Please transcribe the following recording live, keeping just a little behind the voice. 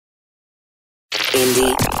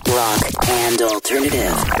Indie, rock, and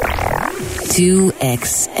alternative.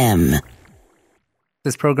 2XM.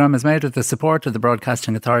 This programme is made with the support of the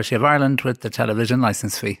Broadcasting Authority of Ireland with the television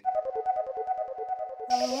licence fee.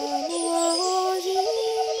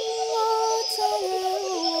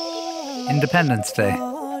 Independence Day.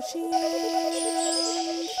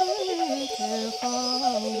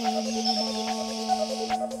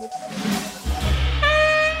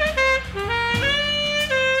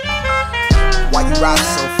 Why you rap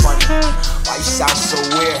so funny? Why you sound so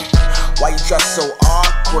weird? Why you dress so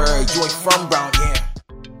awkward? You ain't from Brown, yeah.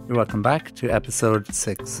 You're welcome back to episode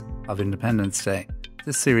 6 of Independence Day.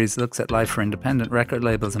 This series looks at life for independent record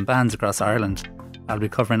labels and bands across Ireland. I'll be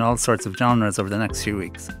covering all sorts of genres over the next few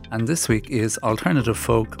weeks. And this week is alternative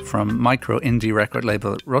folk from micro indie record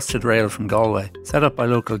label Rusted Rail from Galway. Set up by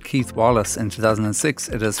local Keith Wallace in 2006,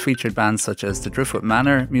 it has featured bands such as The Driftwood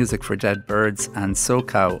Manor, Music for Dead Birds and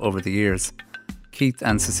SoCow over the years. Keith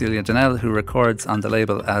and Cecilia Donnell, who records on the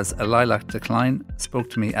label as A Lilac Decline, spoke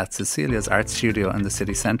to me at Cecilia's art studio in the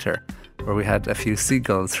city centre, where we had a few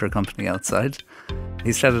seagulls for company outside.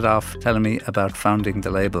 He started off telling me about founding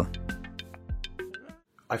the label.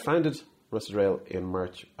 I founded Rusted Rail in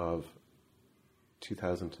March of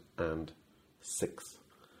 2006,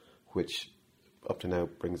 which up to now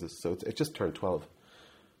brings us, so it just turned 12,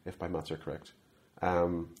 if my maths are correct.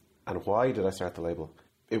 And why did I start the label?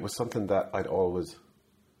 It was something that I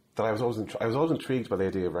was always intrigued by the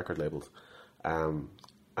idea of record labels. And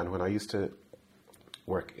when I used to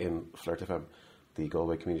work in Flirt FM, the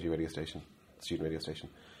Galway community radio station, student radio station,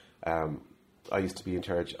 I used to be in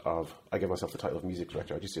charge of, I gave myself the title of music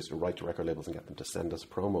director. I just used to write to record labels and get them to send us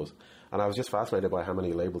promos. And I was just fascinated by how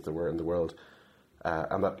many labels there were in the world,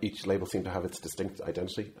 and that each label seemed to have its distinct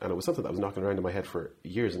identity. And it was something that was knocking around in my head for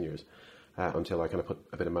years and years, until I kind of put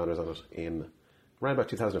a bit of manners on it in around about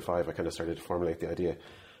 2005. I kind of started to formulate the idea.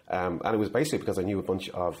 And it was basically because I knew a bunch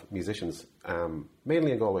of musicians,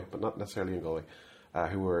 mainly in Galway, but not necessarily in Galway,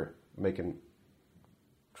 who were making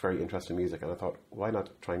very interesting music, and I thought, why not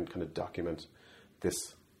try and kind of document this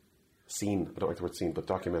scene? I don't like the word scene, but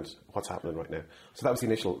document what's happening right now. So that was the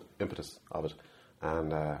initial impetus of it,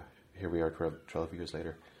 and here we are 12 years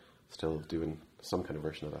later, still doing some kind of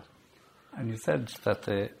version of that. And you said that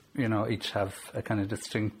they, each have a kind of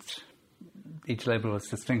distinct, each label was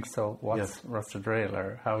distinct, so what's Rusted Rail,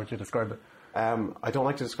 or how would you describe it? I don't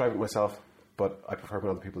like to describe it myself, but I prefer when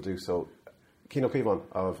other people do. So Keith Wallace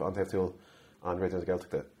of An Taobh on Radio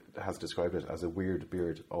Gaeltacht that has described it as a weird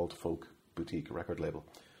beard old folk boutique record label,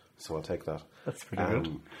 so I'll take that. That's pretty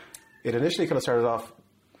good. It initially kind of started off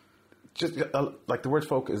just like the word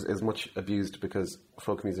folk is much abused, because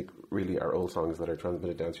folk music really are old songs that are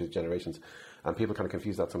transmitted down through generations, and people kind of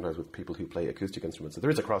confuse that sometimes with people who play acoustic instruments. So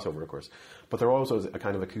there is a crossover, of course, but there also is a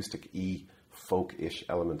kind of acoustic-y folk-ish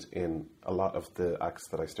element in a lot of the acts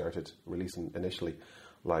that I started releasing initially,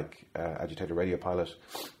 like Agitator Radio Pilot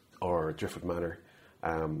or Driftwood Manor.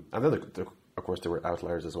 And then, of course, there were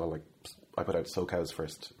outliers as well. Like I put out SoCow's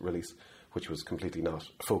first release, which was completely not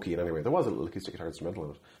folky in any way. There was a little acoustic guitar instrumental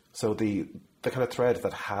in it. So the kind of thread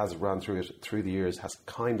that has run through it through the years has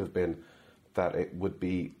kind of been that there would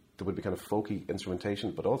be kind of folky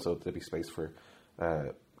instrumentation, but also there'd be space for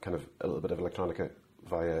kind of a little bit of electronica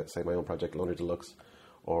via, say, my own project, Loner Deluxe,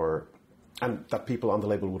 and that people on the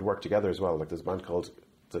label would work together as well. Like there's a band called,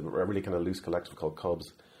 it's a really kind of loose collective called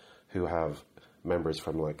Cubs, who have members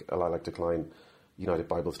from like A Lilac Decline, United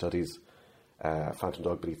Bible Studies, Phantom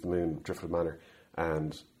Dog Beneath the Moon, Driftwood Manor,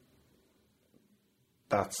 and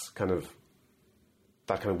that kind of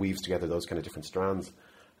weaves together those kind of different strands.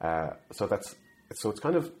 So it's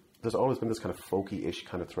kind of, there's always been this kind of folky-ish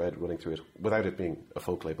kind of thread running through it, without it being a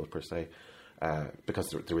folk label per se,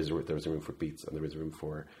 because there is a room for beats, and there is a room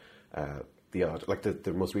for the odd. Like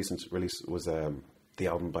the most recent release was the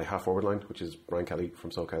album by Half Forward Line, which is Brian Kelly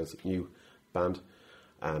from SoCow's new band,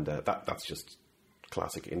 and that's just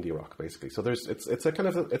classic indie rock basically. So it's a kind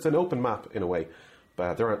of it's an open map in a way,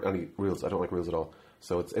 but there aren't any rules. I don't like rules at all.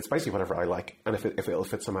 So it's basically whatever I like, and if it'll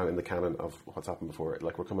fit somehow in the canon of what's happened before.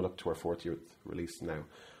 Like we're coming up to our 40th release now,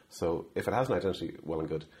 so if it has an identity, well and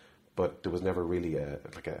good. But there was never really a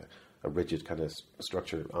rigid kind of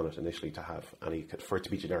structure on it initially to have any, for it to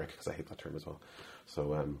be generic, because I hate that term as well.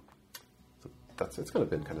 So it's kind of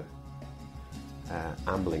been kind of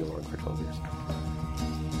ambling along for 12 years.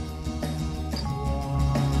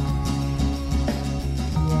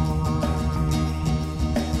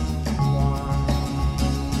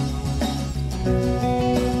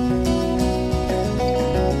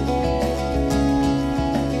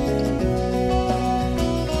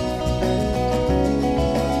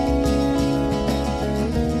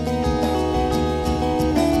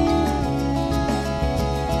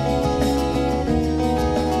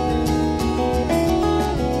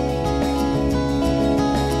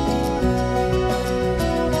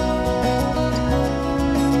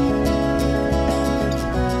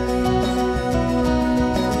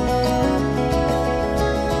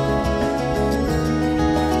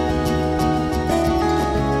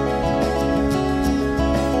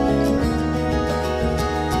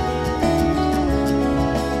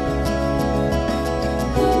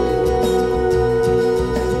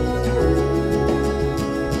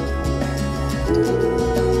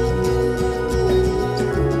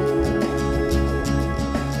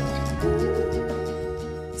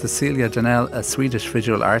 Cecilia Donnell, a Swedish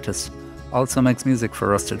visual artist, also makes music for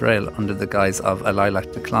Rusted Rail under the guise of A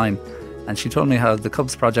Lilac Decline, and she told me how the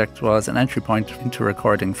Cubs project was an entry point into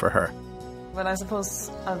recording for her. Well, I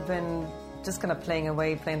suppose I've been just kind of playing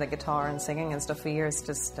the guitar and singing and stuff for years,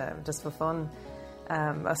 just for fun.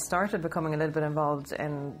 I started becoming a little bit involved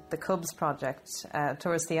in the Cubs project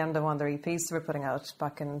towards the end of one of their EPs they were putting out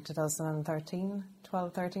back in 2013,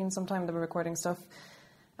 12-13 sometime. They were recording stuff.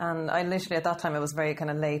 And I literally, at that time, it was very kind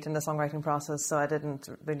of late in the songwriting process, so I didn't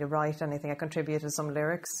really write anything. I contributed some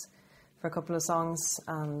lyrics for a couple of songs,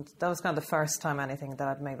 and that was kind of the first time anything that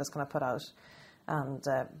I'd made was kind of put out. And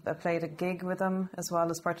I played a gig with them as well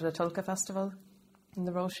as part of the Tulka Festival in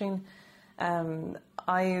the Roisin. I'm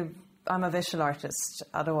a visual artist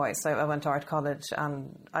otherwise. I went to art college,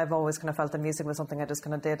 and I've always kind of felt that music was something I just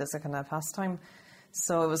kind of did as a kind of pastime.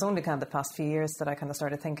 So it was only kind of the past few years that I kind of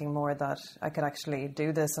started thinking more that I could actually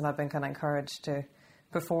do this, and I've been kind of encouraged to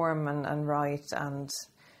perform and write, and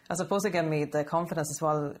I suppose it gave me the confidence as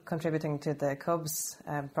well, contributing to the Cubs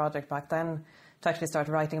project back then, to actually start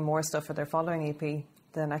writing more stuff for their following EP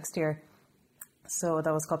the next year. So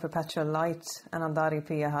that was called Perpetual Light, and on that EP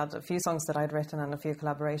I had a few songs that I'd written and a few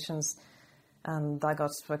collaborations, and I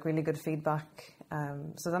got like really good feedback.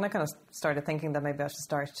 So then I kind of started thinking that maybe I should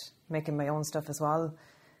start making my own stuff as well.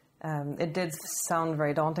 It did sound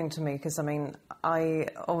very daunting to me because, I mean, I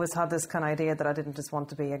always had this kind of idea that I didn't just want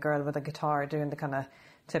to be a girl with a guitar doing the kind of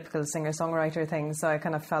typical singer-songwriter thing. So I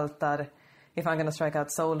kind of felt that if I'm going to strike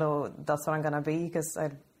out solo, that's what I'm going to be, because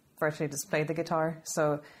I virtually just played the guitar.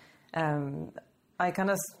 So I kind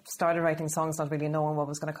of started writing songs not really knowing what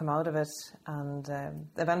was going to come out of it. And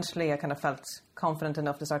eventually I kind of felt confident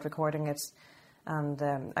enough to start recording it. And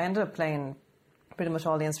I ended up playing pretty much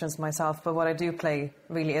all the instruments myself, but what I do play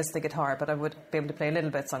really is the guitar, but I would be able to play little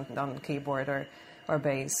bits on keyboard or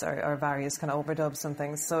bass or various kind of overdubs and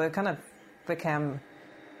things. So it kind of became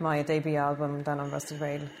my debut album then on Rusted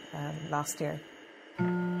Rail last year.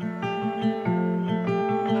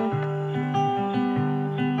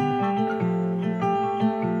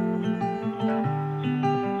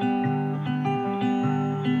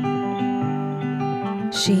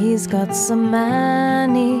 She's got so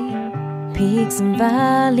many peaks and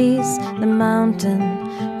valleys, the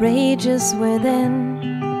mountain rages within.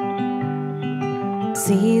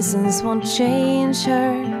 Seasons won't change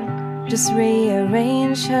her, just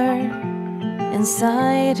rearrange her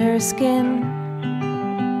inside her skin.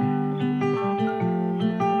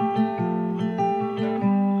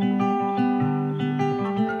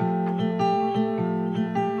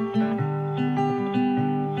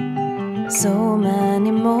 So many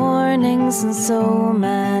mornings and so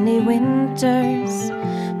many winters,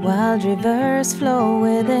 wild rivers flow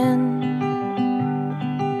within.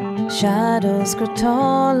 Shadows grow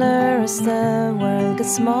taller as the world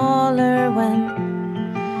gets smaller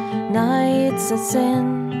when night sets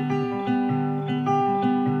in.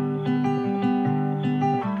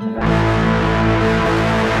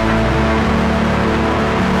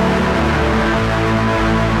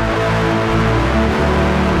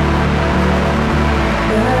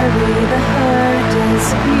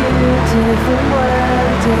 Beautiful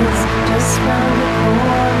world is just round the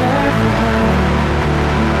corner for her.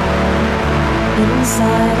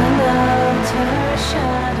 Inside and out, her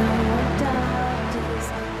shadow of doubt is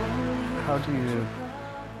only. How do you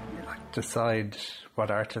decide what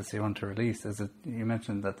artists you want to release? Is it, you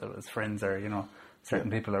mentioned that there was friends or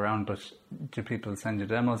certain people around, but do people send you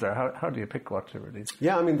demos, or how do you pick what to release?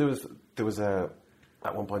 Yeah, I mean there was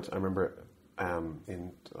at one point I remember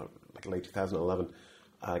in like late 2011.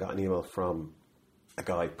 I got an email from a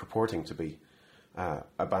guy purporting to be a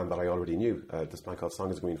band that I already knew, this band called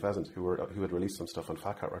Song is a Green Pheasant, who had released some stuff on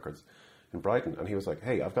Fat Cat Records in Brighton, and he was like,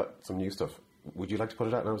 "Hey, I've got some new stuff. Would you like to put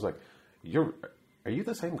it out?" And I was like, "Are you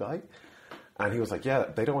the same guy?" And he was like, "Yeah,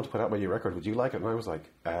 they don't want to put out my new record. Would you like it?" And I was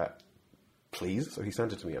like, "Please." So he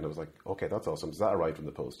sent it to me, and I was like, "Okay, that's awesome." So that arrived in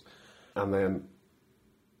the post, and then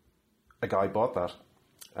a guy bought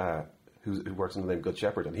that who works in the name Good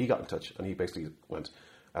Shepherd, and he got in touch, and he basically went,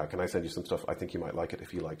 "Can I send you some stuff? I think you might like it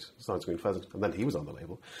if you liked Sounds Green Pheasant." And then he was on the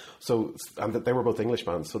label. So, and they were both English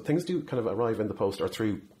bands. So things do kind of arrive in the post or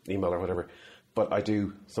through email or whatever. But I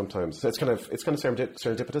do sometimes. So it's kind of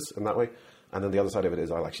serendipitous in that way. And then the other side of it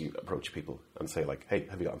is I'll actually approach people and say like, "Hey,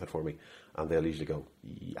 have you got that for me?" And they'll usually go,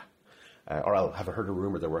 "Yeah." Or I'll have heard a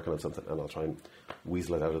rumor they're working on something, and I'll try and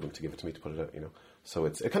weasel it out of them to give it to me to put it out. So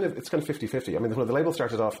it's kind of 50-50. I mean, when the label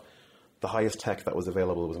started off, the highest tech that was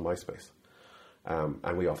available was MySpace.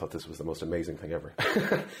 And we all thought this was the most amazing thing ever.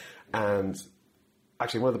 And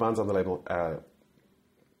actually, one of the bands on the label,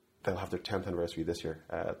 they'll have their 10th anniversary this year,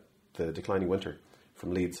 The Declining Winter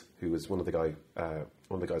from Leeds, who is one of the guys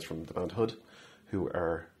from the band Hood, who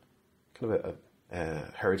are kind of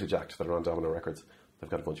a heritage act that are on Domino Records. They've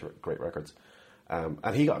got a bunch of great records.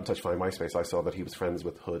 And he got in touch via MySpace. I saw that he was friends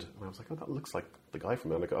with Hood, and I was like, oh, that looks like the guy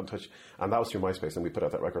from it. And I got in touch, and that was through MySpace, and we put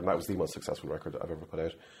out that record, and that was the most successful record I've ever put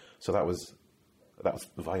out. So that was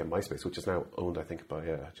via MySpace, which is now owned, I think, by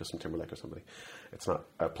Justin Timberlake or somebody. It's not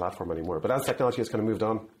a platform anymore. But as technology has kind of moved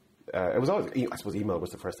on, it was always, I suppose email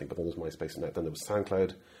was the first thing, but then there was MySpace, and then there was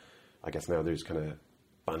SoundCloud. I guess now there's kind of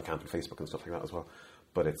Bandcamp and Facebook and stuff like that as well.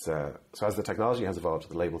 But it's so as the technology has evolved,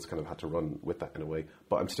 the labels kind of had to run with that in a way.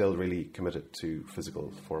 But I'm still really committed to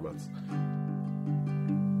physical formats.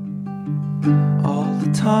 All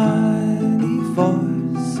the tiny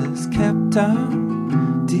voices kept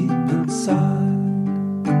down deep inside.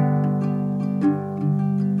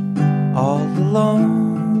 All the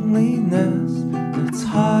loneliness that's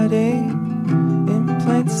hiding in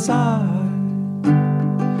plain sight.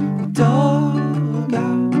 Dug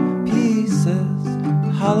out pieces,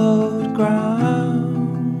 hollowed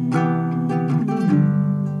ground.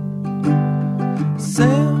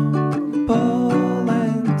 Simple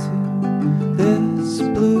into this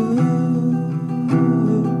blue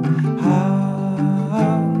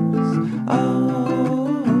house.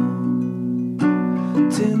 Oh,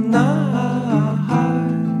 tonight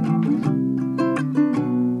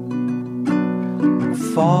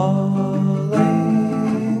falling.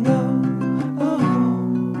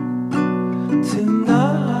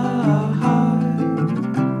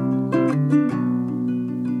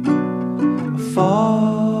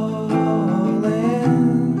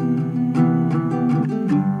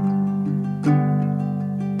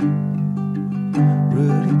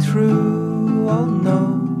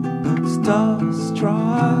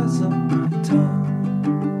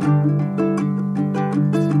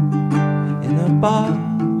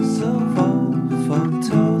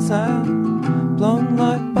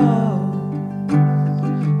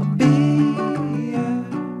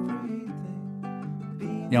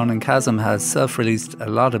 Yawning Chasm has self-released a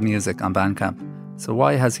lot of music on Bandcamp, so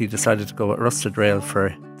why has he decided to go with Rusted Rail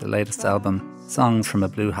for the latest album, Songs from a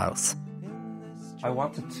Blue House? I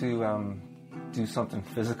wanted to do something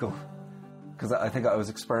physical, because I think I was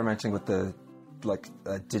experimenting with the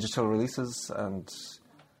digital releases, and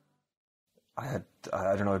I had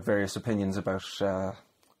various opinions about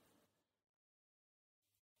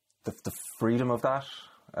the freedom of that.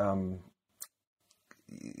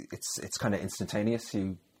 It's kind of instantaneous.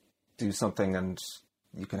 You do something and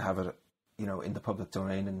you can have it, in the public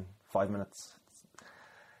domain in 5 minutes.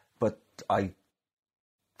 But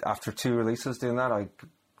after 2 releases doing that, I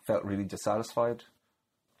felt really dissatisfied.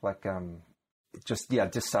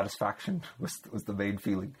 Dissatisfaction was the main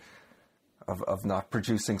feeling of not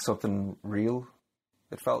producing something real.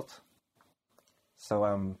 It felt.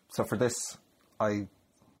 So for this, I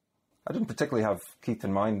didn't particularly have Keith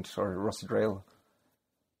in mind or Rusted Rail.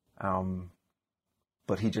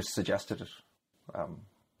 But he just suggested it.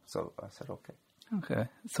 So I said, okay. Okay.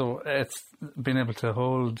 So it's being able to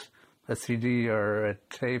hold a CD or a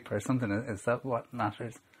tape or something, is that what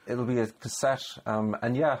matters? It'll be a cassette.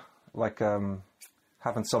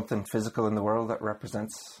 Having something physical in the world that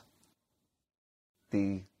represents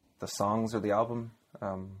the songs or the album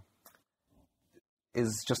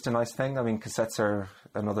is just a nice thing. I mean, cassettes are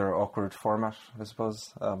another awkward format, I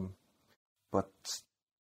suppose. But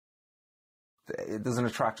there's an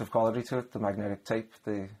attractive quality to it, the magnetic tape,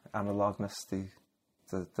 the analogness, the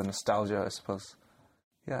nostalgia, I suppose.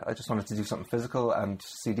 Yeah, I just wanted to do something physical, and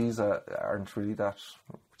CDs aren't really that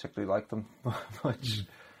particularly like them much.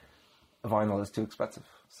 Vinyl is too expensive,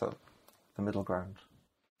 so the middle ground.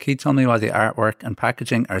 Keith told me why the artwork and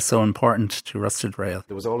packaging are so important to Rusted Rail.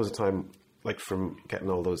 There was always a time, from getting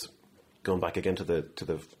all those, going back again to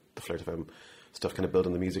the Flirt FM stuff, kind of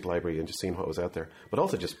building the music library and just seeing what was out there. But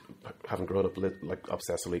also just having grown up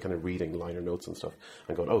obsessively kind of reading liner notes and stuff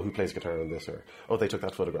and going, oh, who plays guitar on this? Or, oh, they took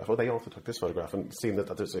that photograph. Oh, they also took this photograph. And seeing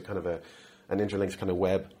that there's a kind of an interlinked kind of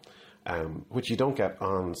web, which you don't get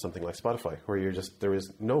on something like Spotify, where there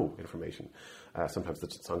is no information. Sometimes the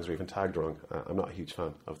songs are even tagged wrong. I'm not a huge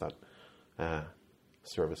fan of that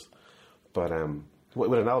service. But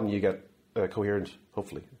with an album, you get a coherent,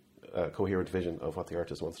 hopefully, coherent vision of what the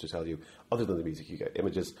artist wants to tell you. Other than the music, you get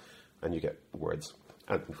images and you get words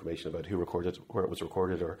and information about who recorded, where it was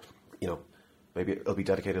recorded, or maybe it'll be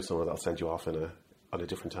dedicated to someone that'll send you off on a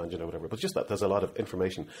different tangent or whatever. But just that there's a lot of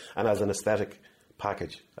information, and as an aesthetic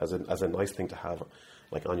package, as a nice thing to have,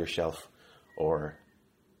 on your shelf, or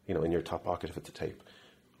in your top pocket if it's a tape,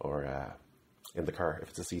 or in the car if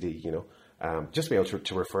it's a CD. Just be able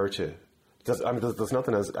to refer to There's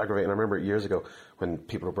nothing as aggravating. I remember years ago when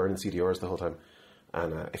people were burning CDRs the whole time,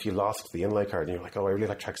 and if you lost the inlay card and you're like, oh, I really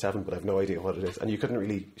like track 7, but I have no idea what it is, and you couldn't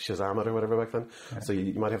really Shazam it or whatever back then, so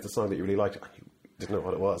you might have the song that you really liked and you didn't know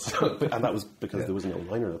what it was, and that was because there was no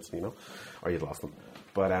liner notes, or you'd lost them.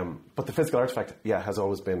 But the physical artifact, has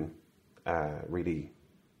always been really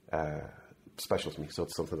special to me. So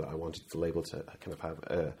it's something that I wanted the label to kind of have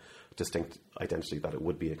a distinct identity, that it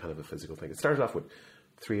would be a kind of a physical thing. It started off with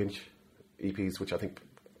 3-inch EPs, which I think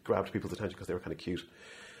grabbed people's attention because they were kind of cute,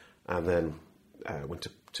 and then went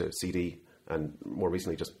to CD, and more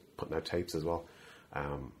recently just putting out tapes as well,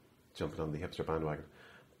 jumping on the hipster bandwagon,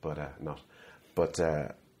 but not. But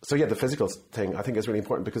so the physical thing I think is really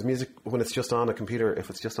important, because music, when it's just on a computer, if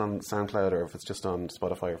it's just on SoundCloud, or if it's just on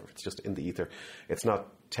Spotify, or if it's just in the ether, it's not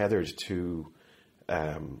tethered to...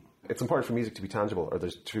 it's important for music to be tangible, or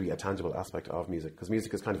there's truly a tangible aspect of music, because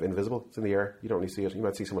music is kind of invisible. It's in the air. You don't really see it. You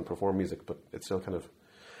might see someone perform music, but it's still kind of...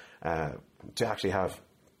 to actually have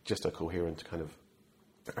just a coherent kind of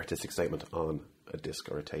artistic statement on a disc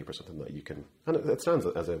or a tape or something that you can... And it stands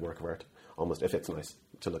as a work of art, almost, if it's nice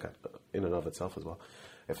to look at in and of itself as well.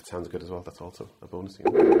 If it sounds good as well, that's also a bonus.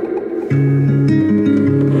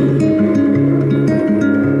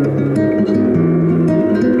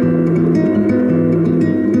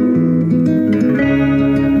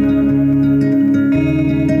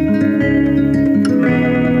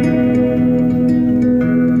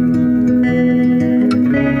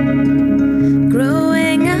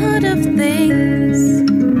 Growing out of things,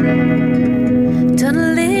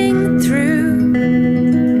 tunneling through,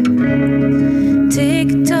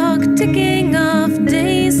 tick-tock ticking off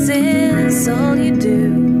days is all you do,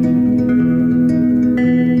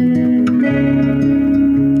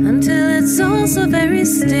 until it's all so very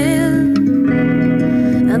still,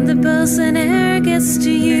 and the buzzing air gets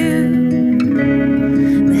to you.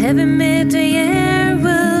 The heavy midday air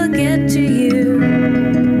will get to you.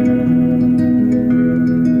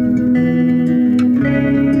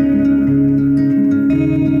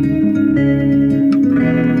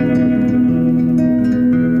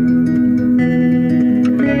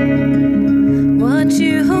 What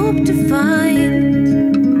you hope to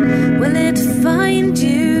find, will it find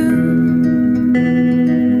you?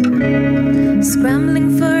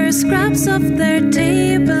 Scrambling for scraps off their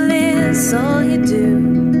table is all you do.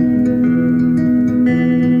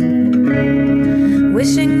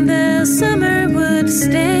 Wishing the summer would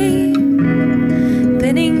stay,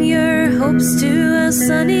 pinning your hopes to a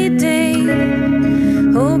sunny day.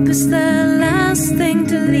 Hope is the last thing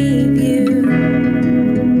to leave you.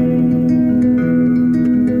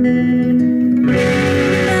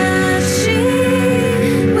 But she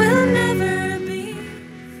will never be.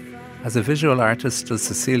 As a visual artist, does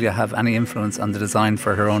Cecilia have any influence on the design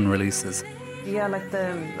for her own releases? Yeah, like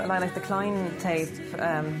the Klein tape,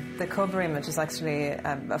 the cover image is actually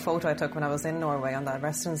a photo I took when I was in Norway on that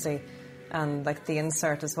residency, and like the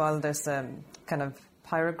insert as well, there's a kind of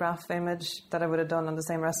pyrograph image that I would have done on the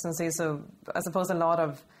same residency. So I suppose a lot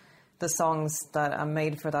of the songs that I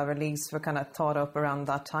made for that release were kind of thought up around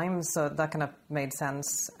that time, so that kind of made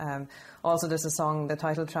sense. Also, there's a song, the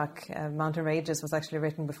title track, Mountain Rages, was actually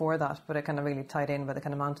written before that, but it kind of really tied in with the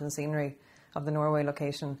kind of mountain scenery of the Norway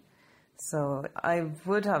location. So I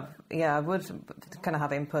would kind of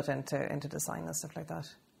have input into design and stuff like that.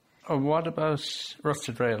 What about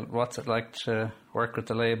Rusted Rail? What's it like to work with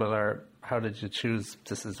the label, or how did you choose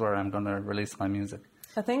this is where I'm going to release my music?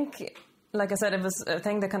 I think, like I said, it was a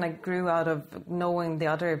thing that kind of grew out of knowing the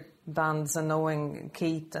other bands and knowing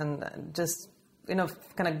Keith, and just,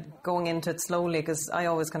 kind of going into it slowly, because I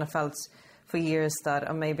always kind of felt for years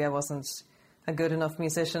that maybe I wasn't a good enough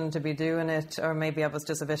musician to be doing it, or maybe I was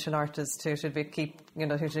just a visual artist who should keep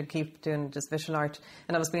doing just visual art.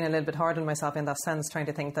 And I was being a little bit hard on myself in that sense, trying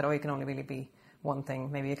to think that, you can only really be one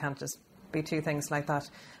thing. Maybe you can't just be two things like that.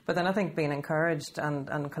 But then I think being encouraged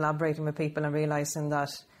and collaborating with people and realising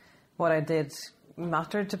that what I did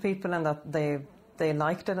mattered to people and that they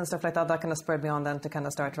liked it and stuff like that, that kind of spurred me on then to kind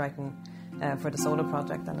of start writing for the solo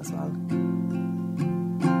project then as well.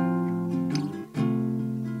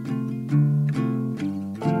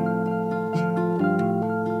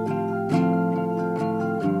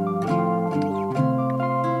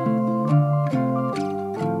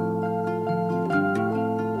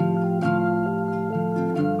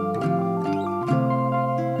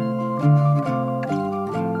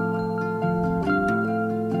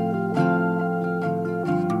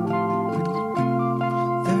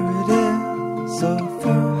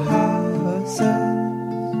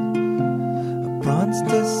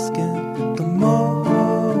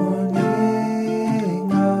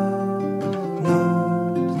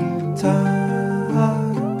 Time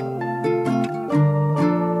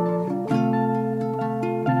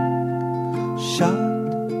shot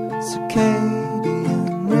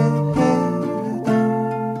circadian rhythm.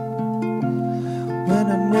 When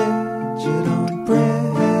I'm rigid on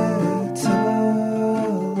brittle,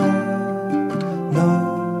 no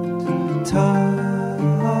time.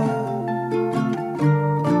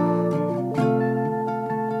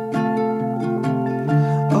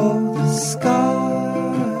 Oh, the sky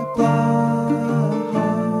blind.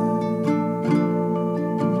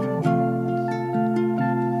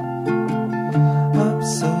 I'm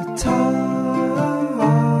so tired.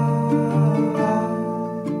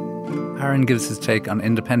 Aaron gives his take on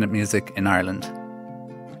independent music in Ireland.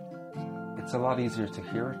 It's a lot easier to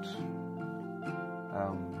hear it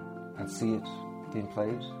and see it being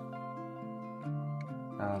played.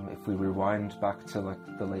 If we rewind back to like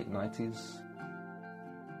the late 90s,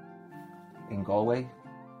 in Galway,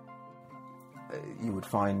 you would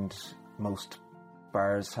find most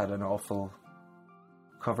bars had an awful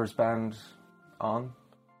covers band on,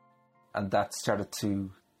 and that started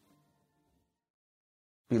to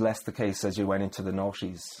be less the case as you went into the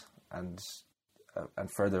noughties and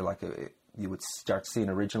further. Like you would start seeing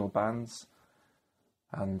original bands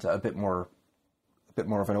and a bit more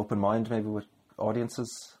of an open mind maybe with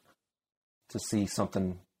audiences to see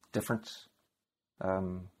something different.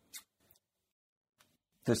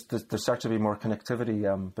 There started to be more connectivity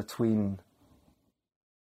between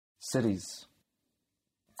cities,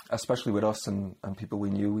 especially with us and people we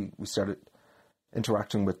knew. We started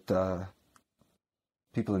interacting with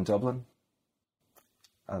people in Dublin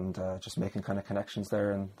and just making kind of connections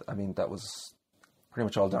there. And I mean, that was pretty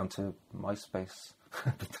much all down to MySpace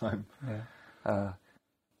at the time. Yeah.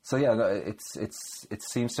 So yeah, it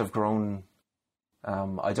seems to have grown.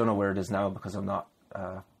 I don't know where it is now because I'm not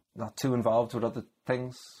too involved with other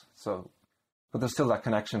things. So, but there's still that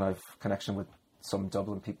connection. I've connection with some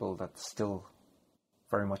Dublin people that's still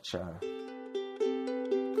very much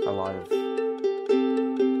alive.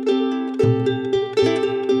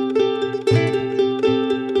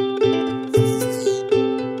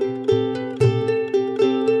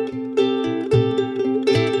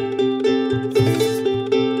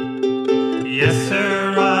 Yes,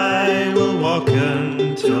 sir, I will walk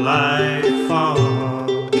until I fall.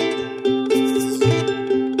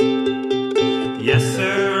 Yes,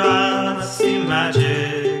 sir, I'll see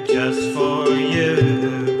magic just for you.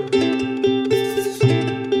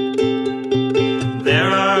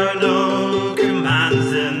 There are no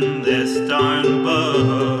commands in this darn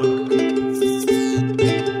book,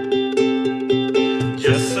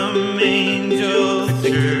 just some angel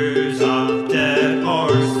pictures of dead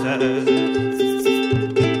horses.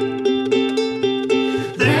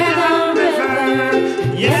 There the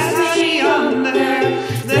river, yes, beyond there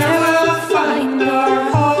we'll find our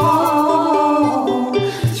home.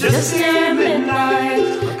 Just near midnight,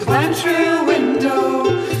 I climb through window,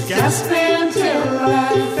 gasping till I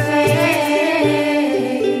fade.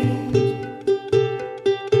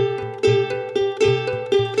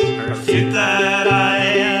 Refute that I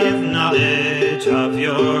have knowledge of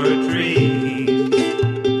your dreams.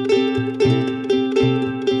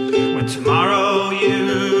 When tomorrow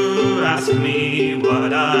you ask me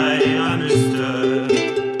what I understood,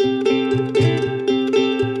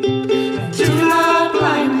 do not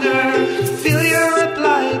blinder, feel your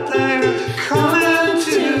reply there, coming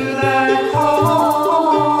to that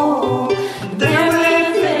hole. There may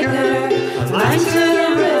figure a line to the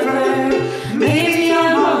river, maybe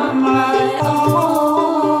I'm on my own.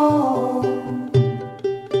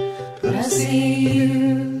 But I see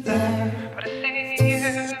you there, but I see you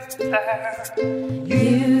there, you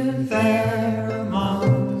there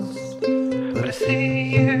amongst, but I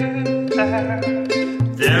see you there.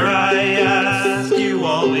 There I ask you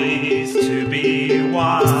always to be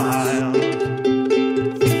wild.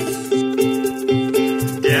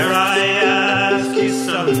 Dare I ask you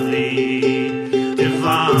suddenly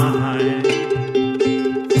divine.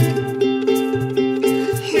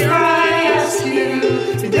 Here I ask you,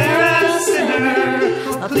 there a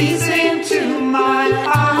sinner, pleasing to my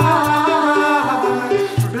eye.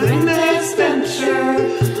 Bring this venture,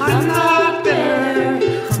 I'm not bitter,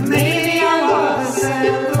 maybe I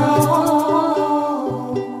wasn't alone.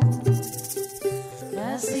 I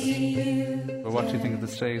see you. But what do you think of the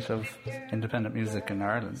state of independent music in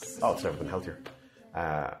Ireland? Oh, it's never been healthier.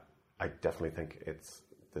 I definitely think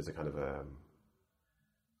there's a kind of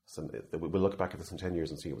we'll look back at this in 10 years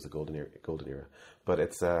and see it was a golden era. But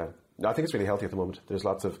it's no, I think it's really healthy at the moment. There's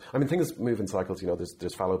lots of, I mean, things move in cycles. You know,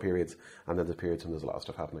 there's fallow periods and then there's periods when there's a lot of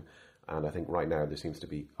stuff happening. And I think right now there seems to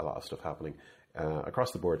be a lot of stuff happening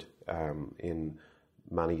across the board in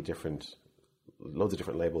many loads of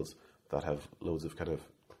different labels that have loads of kind of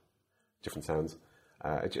different sounds.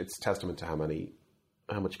 It's testament to how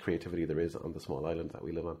much creativity there is on the small island that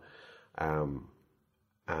we live on.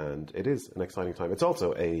 And it is an exciting time. It's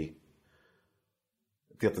also the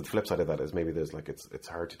flip side of that is maybe there's like it's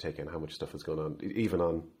hard to take in how much stuff is going on, even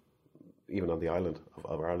on the island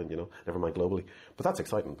of Ireland, you know, never mind globally. But that's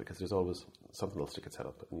exciting because there's always something else to get set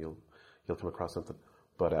up, and you'll come across something.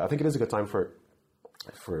 But I think it is a good time for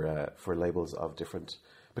labels of different,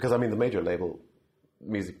 because I mean the major label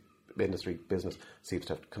music industry business seems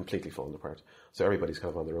to have completely fallen apart. So everybody's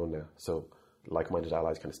kind of on their own now. So like-minded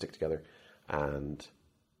allies kind of stick together and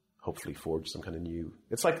hopefully forge some kind of new.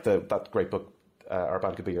 It's like that great book, Our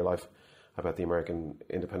Band Could Be Your Life, about the American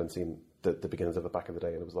independent scene, the beginnings of it back in the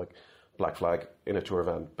day, and it was like Black Flag in a tour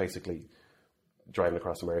van, basically driving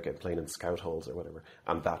across America and playing in scout holes or whatever,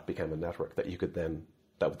 and that became a network that you could then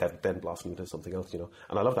that then blossomed into something else, you know.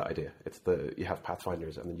 And I love that idea. It's you have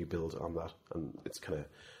pathfinders and then you build on that, and it's kind of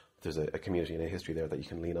there's a community and a history there that you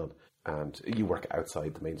can lean on, and you work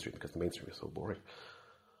outside the mainstream because the mainstream is so boring.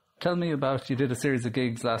 Tell me about, you did a series of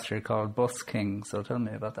gigs last year called Bus King, so tell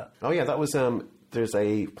me about that. Oh yeah, that was there's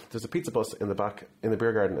a pizza bus in the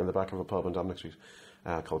beer garden in the back of a pub on Dominic Street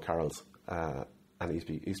called Carol's, and it used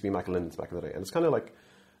to be McAlin's back in the day, and it's kind of like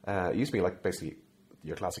it used to be like basically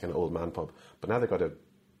your classic kind of old man pub, but now they've got a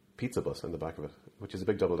pizza bus in the back of it, which is a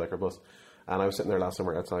big double-decker bus. And I was sitting there last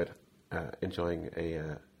summer outside enjoying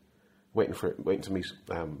waiting to meet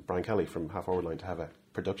Brian Kelly from Half Forward Line to have a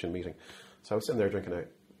production meeting. So I was sitting there drinking a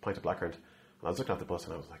pint of blackcurrant, and I was looking at the bus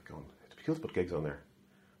and I was like going, it'd be cool to put gigs on there.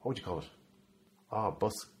 What would you call it?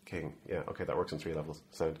 Bus King. Yeah, okay, that works on 3 levels.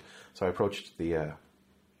 So I approached the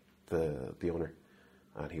owner,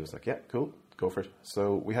 and he was like, yeah, cool, go for it.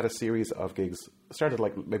 So we had a series of gigs, started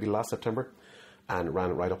like maybe last September, and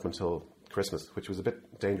ran right up until Christmas, which was a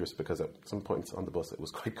bit dangerous because at some points on the bus it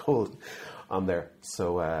was quite cold on there.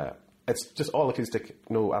 So it's just all acoustic,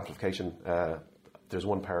 no amplification. There's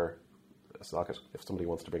one power socket if somebody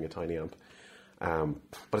wants to bring a tiny amp.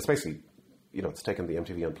 But it's basically, you know, it's taking the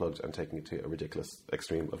MTV Unplugged and taking it to a ridiculous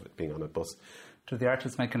extreme of it being on a bus. Do the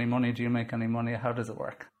artists make any money? Do you make any money? How does it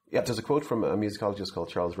work? Yeah, there's a quote from a musicologist called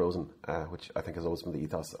Charles Rosen, which I think has always been the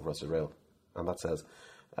ethos of Rusted Rail. And that says,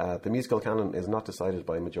 the musical canon is not decided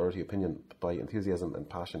by majority opinion, but by enthusiasm and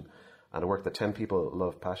passion. And a work that 10 people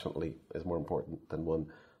love passionately is more important than one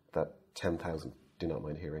that 10,000 do not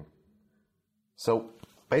mind hearing. So,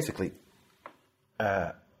 basically,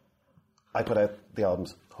 I put out the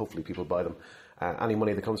albums, hopefully people buy them. Any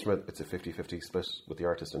money that comes from it, it's a 50-50 split with the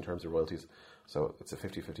artist in terms of royalties. So it's a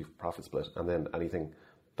 50-50 profit split. And then anything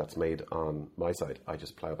that's made on my side, I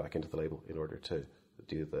just plough back into the label in order to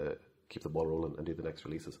keep the ball rolling and do the next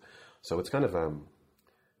releases. So it's kind of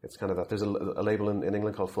that. There's a label in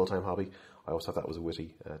England called Full Time Hobby. I always thought that was a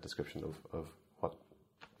witty description of what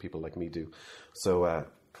people like me do. So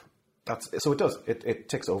it does. It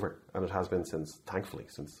ticks over, and it has been thankfully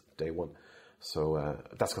since day one. So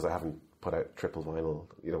that's because I haven't put out triple vinyl,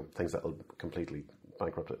 you know, things that will completely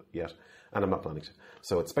bankrupt it yet, and I'm not planning to.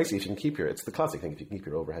 So it's basically, if you can keep it's the classic thing, if you can keep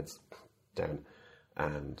your overheads down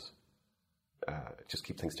and just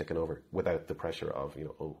keep things ticking over without the pressure of, you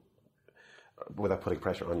know, without putting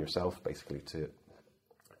pressure on yourself, basically,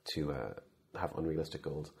 to have unrealistic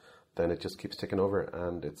goals, then it just keeps ticking over,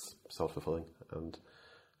 and it's self-fulfilling, and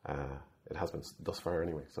it has been thus far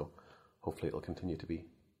anyway. So hopefully it'll continue to be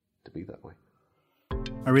that way.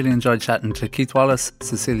 I really enjoyed chatting to Keith Wallace,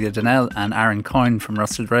 Cecilia Donnell and Aaron Coyne from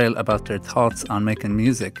Rusted Rail about their thoughts on making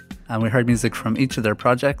music. And we heard music from each of their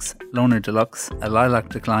projects, Loner Deluxe, A Lilac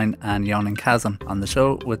Decline and Yawning Chasm on the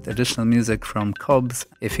show, with additional music from Cubs.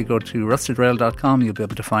 If you go to rustedrail.com, you'll be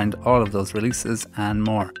able to find all of those releases and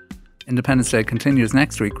more. Independence Day continues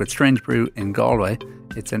next week with Strange Brew in Galway.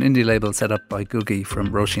 It's an indie label set up by Googie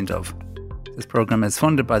from Roisin Dove. This programme is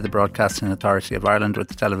funded by the Broadcasting Authority of Ireland with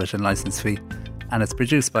the television licence fee, and it's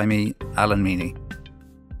produced by me, Alan Meany.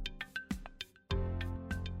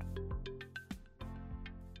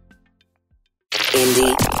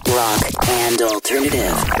 Indie, rock and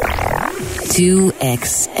alternative.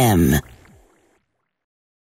 2XM.